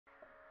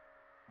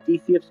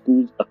TCF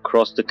schools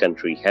across the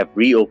country have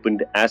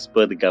reopened as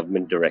per the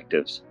government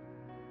directives.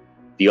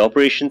 The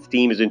operations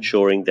team is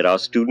ensuring that our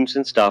students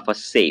and staff are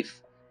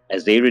safe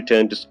as they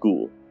return to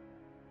school.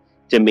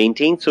 To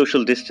maintain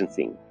social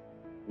distancing,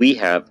 we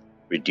have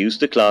reduced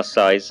the class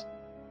size,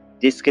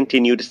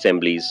 discontinued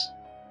assemblies,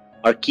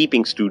 are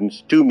keeping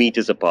students 2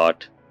 meters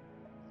apart,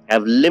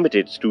 have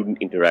limited student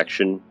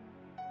interaction,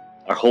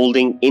 are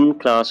holding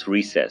in-class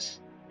recess,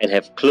 and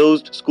have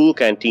closed school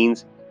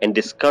canteens and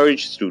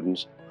discouraged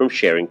students from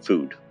sharing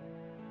food.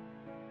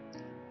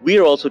 We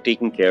are also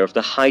taking care of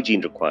the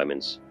hygiene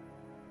requirements.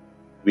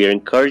 We are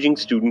encouraging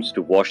students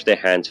to wash their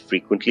hands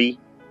frequently,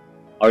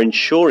 are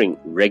ensuring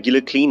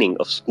regular cleaning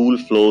of school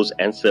floors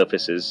and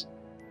surfaces,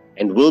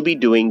 and will be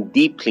doing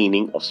deep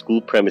cleaning of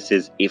school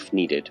premises if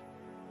needed.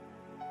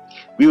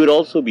 We would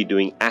also be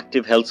doing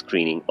active health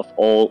screening of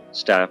all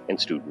staff and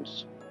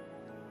students.